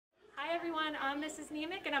everyone, I'm Mrs.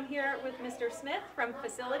 Nemec and I'm here with Mr. Smith from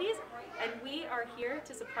Facilities, and we are here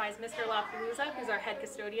to surprise Mr. LaPalooza, who's our head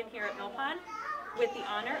custodian here at Mill Pond, with the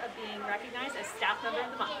honor of being recognized as Staff Member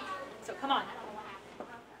of the Month. So come on.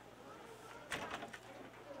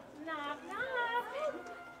 Knock, knock.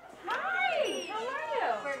 Hi, how are you?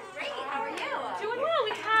 We're great, how are you? Doing well.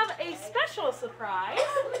 We have a special surprise.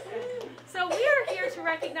 So we are here to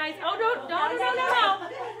recognize, no.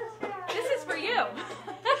 This is for you.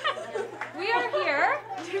 We are here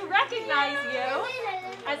to recognize you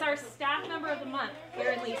as our Staff Member of the Month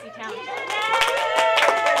here in Lacey Township.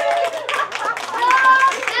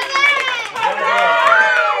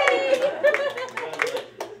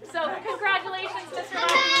 So congratulations, Mr.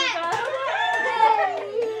 LaPalooza.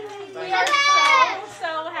 We are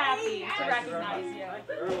so happy to recognize you.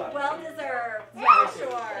 Well deserved, Yeah. for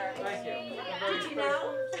sure. Thank you. Did you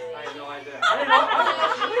know? I had no idea.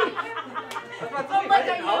 Oh my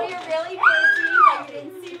God, you're really busy, but you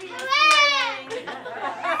didn't see me this morning. You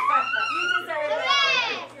deserve it.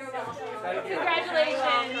 You're welcome.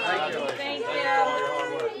 Congratulations. Thank you. Thank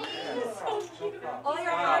All you.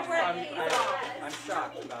 your hard work. All your hard work pays off. I'm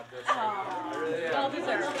shocked about this. I really am. Well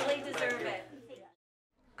deserved. You really deserve it.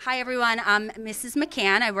 Hi everyone, I'm Mrs.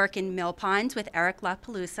 McCann. I work in Mill Pond with Eric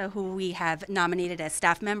LaPalooza, who we have nominated as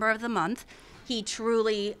Staff Member of the Month. He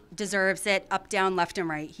truly deserves it, up, down, left, and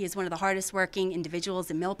right. He is one of the hardest working individuals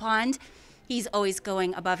in Mill Pond. He's always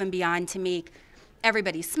going above and beyond to make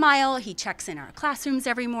everybody smile. He checks in our classrooms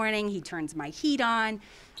every morning. He turns my heat on.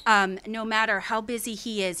 No matter how busy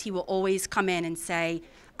he is, he will always come in and say,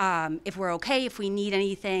 if we're okay, if we need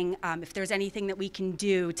anything, if there's anything that we can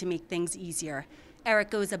do to make things easier.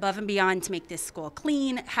 Eric goes above and beyond to make this school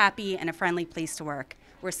clean, happy, and a friendly place to work.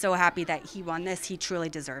 We're so happy that he won this. He truly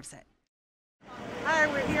deserves it. Hi,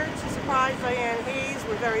 we're here to surprise Diane Hayes.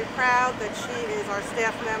 We're very proud that she is our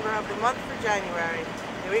Staff Member of the Month for January.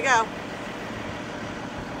 Here we go.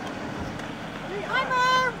 Hi,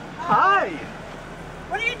 Merv. Hi!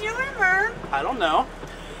 What are you doing, Merv? I don't know.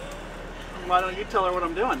 Why don't you tell her what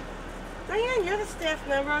I'm doing? Diane, you're the Staff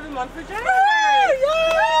Member of the Month for January. Yay!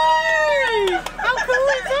 How cool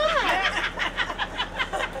is that?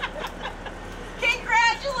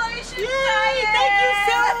 Congratulations, Yay! Diane! Thank you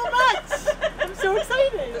so much. I'm so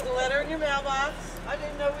excited. There's a letter in your mailbox. I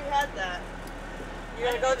didn't know we had that. You're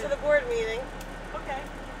going to go to the board meeting. Okay.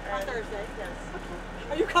 On Thursday, yes.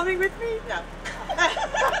 Are you coming with me? No.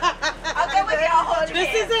 I'll go with you, I'll hold your This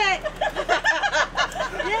hand. is it.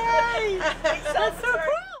 Yay! That's so cool.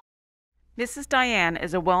 Mrs. Diane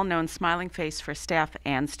is a well-known smiling face for staff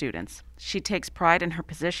and students. She takes pride in her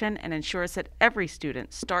position and ensures that every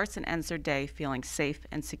student starts and ends their day feeling safe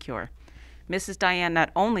and secure. Mrs. Diane not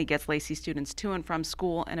only gets Lacey students to and from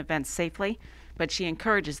school and events safely, but she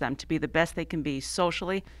encourages them to be the best they can be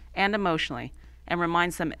socially and emotionally, and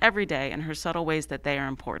reminds them every day in her subtle ways that they are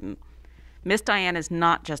important. Miss Diane is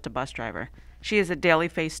not just a bus driver. She is a daily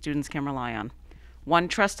face students can rely on. One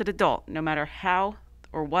trusted adult, no matter how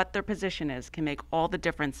or what their position is, can make all the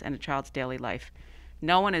difference in a child's daily life.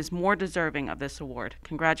 No one is more deserving of this award.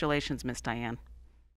 Congratulations, Miss Diane.